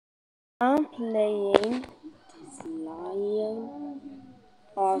I'm playing this lion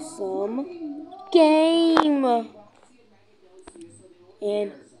awesome game.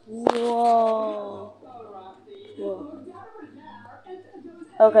 And whoa. Whoa.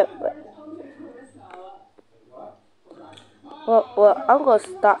 Okay. Well, I'm gonna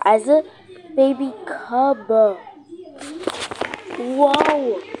start as a baby cub.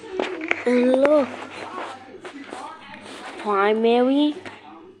 Whoa. And look. Primary.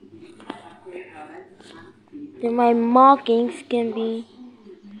 Then my markings can be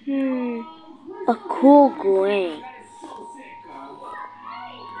a cool gray.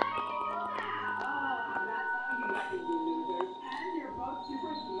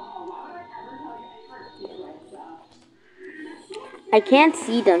 I can't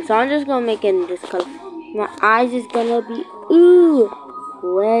see them, so I'm just gonna make it in this color. My eyes is gonna be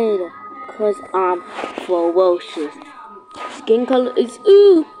red, cause I'm ferocious. Skin color is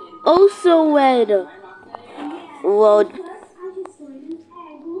also red. Well,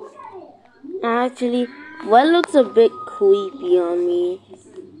 actually, what looks a bit creepy on me?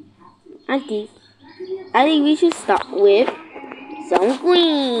 I think we should start with some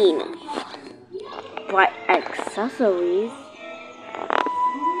green. Bright accessories.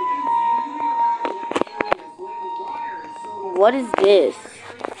 What is this?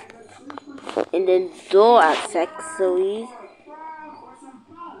 And then door accessories.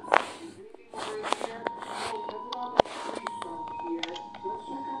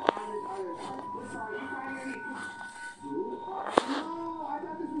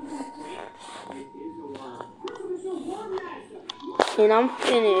 And I'm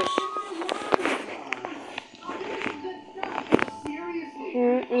finished.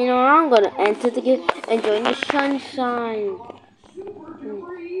 You know, I'm gonna enter the game and join the sunshine.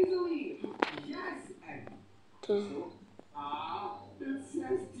 It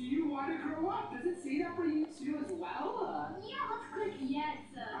says, do you want to grow up? Does it say that for you too as well? Yeah, let's click yes.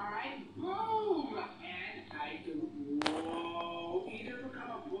 Alright, boom! And I can, whoa, either become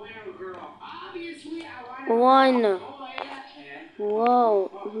a boy or a girl. Obviously, I want to One. become a boy.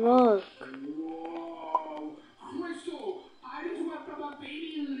 Whoa, look. Whoa. Crystal, I just went from a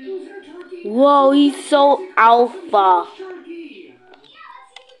baby loser turkey. Whoa, he's so alpha. Turkey. Yeah,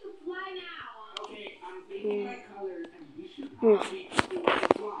 let's see if we can fly now. Okay, I'm thinking my colors, and we should probably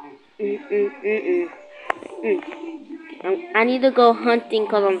fly. I need to go hunting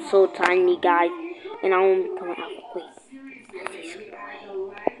because I'm so tiny, guys. And I won't be coming out. Wait.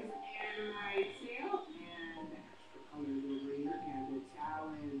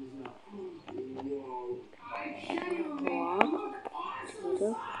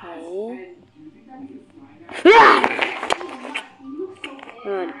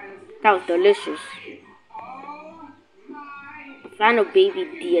 That was delicious. I found a baby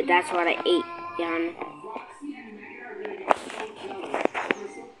deer. That's what I ate, Jan.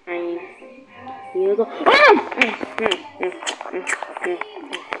 Here we go.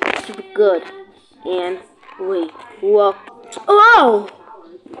 Super good. And wait. Whoa. Oh!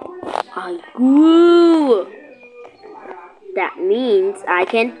 I grew. That means I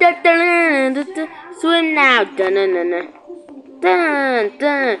can swim now. Dun dun dun dun dun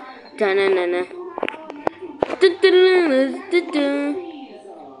dun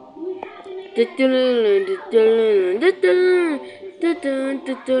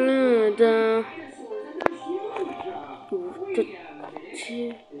dun dun dun.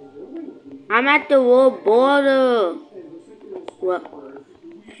 I'm at the world border. Well,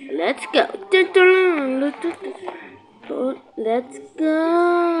 let's go. Let's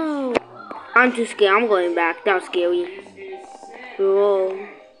go. I'm too scared. I'm going back. That was scary. Whoa.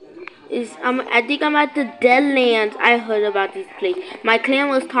 I think I'm at the Deadlands. I heard about this place. My clan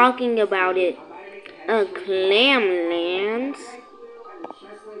was talking about it. Clamlands?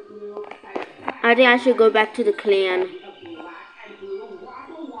 I think I should go back to the clan.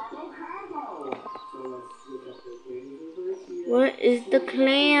 Where is the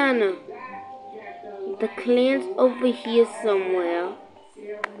clan? The clan's over here somewhere.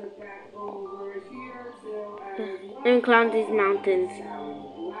 And climb these mountains.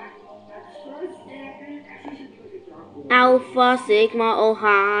 Alpha, Sigma,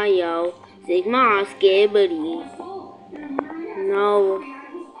 Ohio. Sigma, Skibbity. No.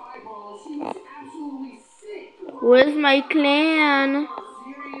 Where's my clan?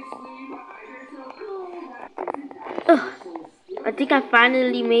 Ugh. I think I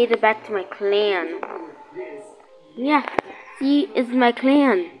finally made it back to my clan. Yeah, see, it's my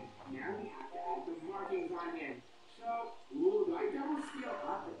clan.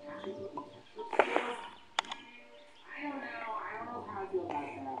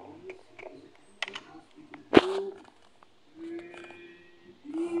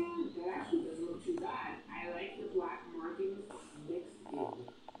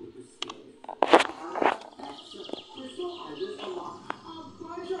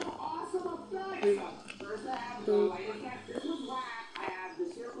 First I have the light effect. This was whack. I have the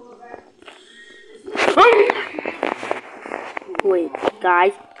circle effect. Wait,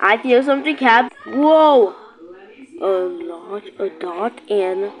 guys, I feel something happen. Whoa! A lot, a dot,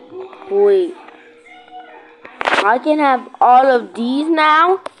 and wait. I can have all of these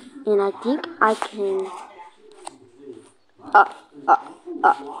now, and I think I can. Uh, uh,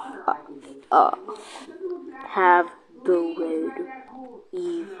 uh, uh, uh, have the red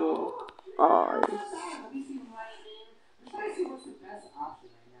evil eyes.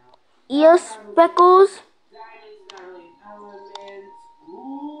 Ear speckles.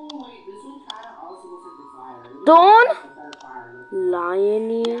 Dawn.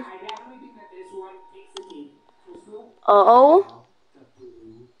 Lion ears. Oh.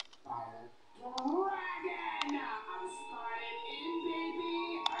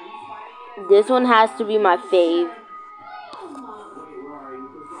 This one has to be my fave.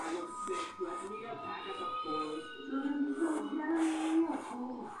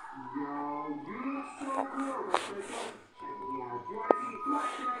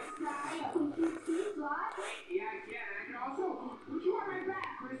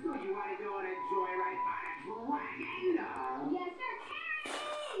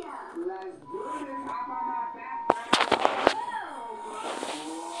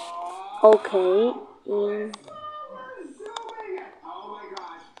 Okay, and oh my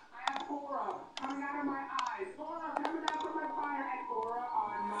gosh, I have aura coming out of my eyes, aura coming out from my fire, and aura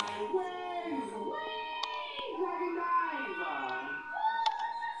on my wings. Whee! Dragon dive!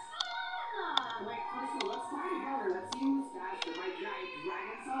 Wait, Crystal, let's try together. Let's see who's faster, my giant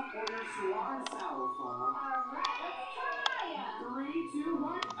dragon self or your swan self. Alright, let's try. 3, 2,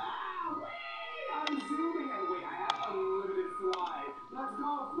 1. Ah, whee! I'm zooming. And wait, I have unlimited fly. Let's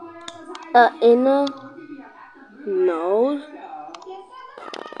go, fly up as high as inner nose,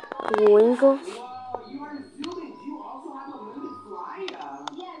 winkle. Whoa, you are zooming. Do you also have a limited fly?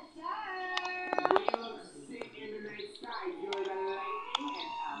 Yes, sir. We look sick in the night sky. You're the lightning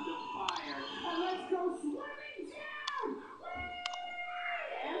and I'm the fire. And let's go swimming down. Whee!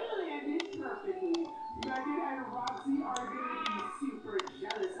 And landed perfectly. Megan and Roxy are going to be super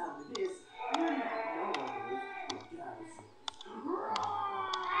jealous of this. And no one is jealous.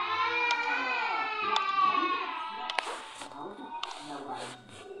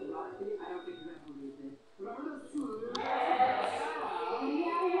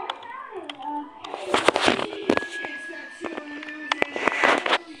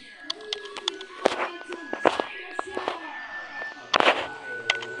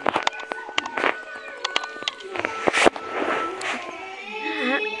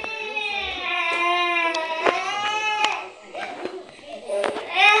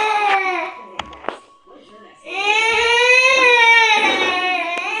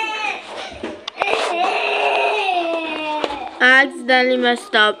 I accidentally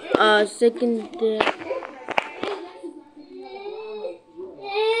messed up second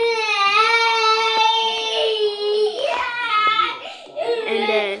and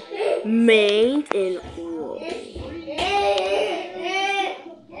then main and whoa.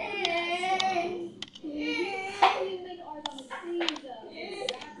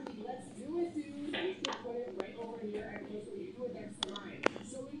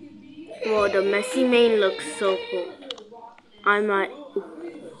 Whoa, the messy mane looks so cool. I might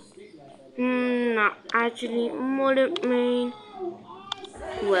not actually mullet mane,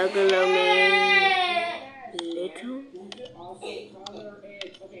 regular mane, little.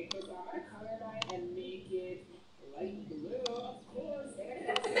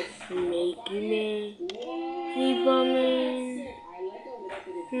 Makey mane, zebra mane.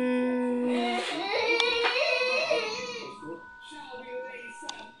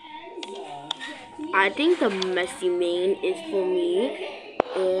 I think the messy mane is for me.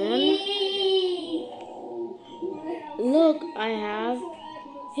 And look, I have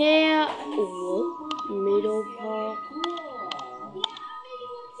hair, middle part.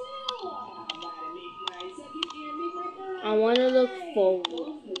 I want to look for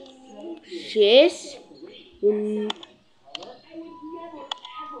shish.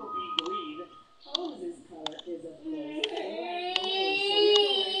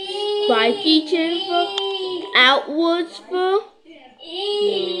 Spiky chin fur, outwards fur.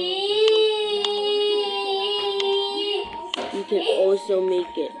 You can also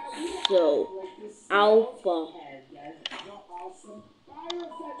make it so alpha.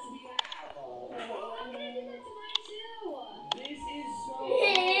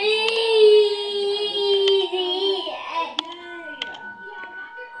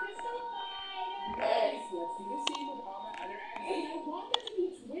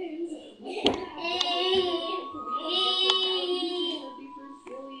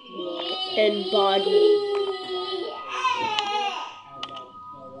 and body.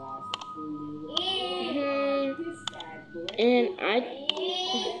 And I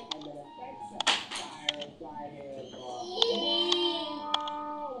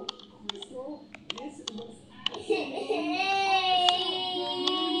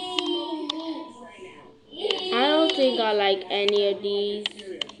don't think I like any of these.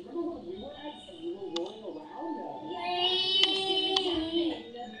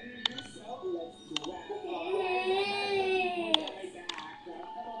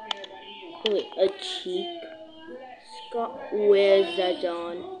 Wait, a cheek. Scott wears that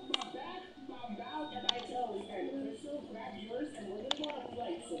on.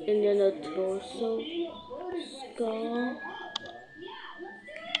 And then a torso scar.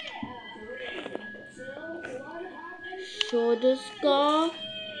 Shoulder scar.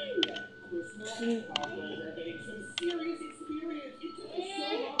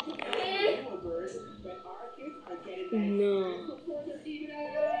 No.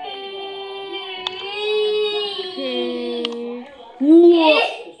 Whoa.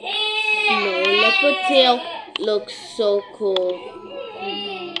 No, leopard tail looks so cool.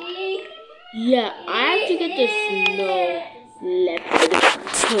 Yeah, I have to get the snow leopard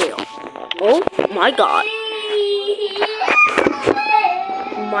tail. Oh my god.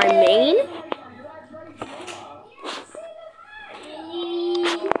 My mane?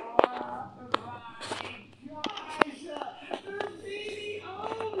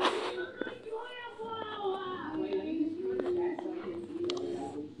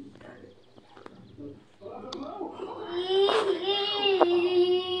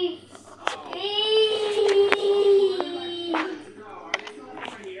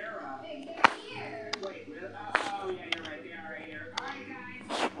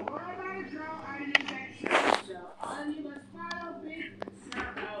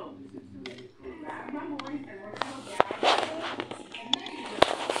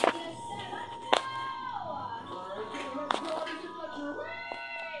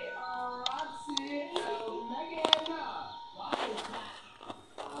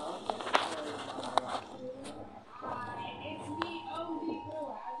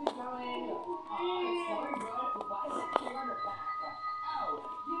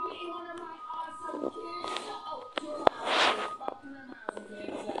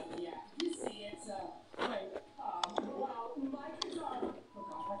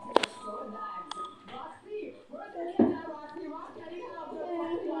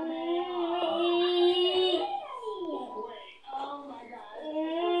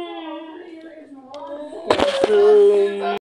 Food.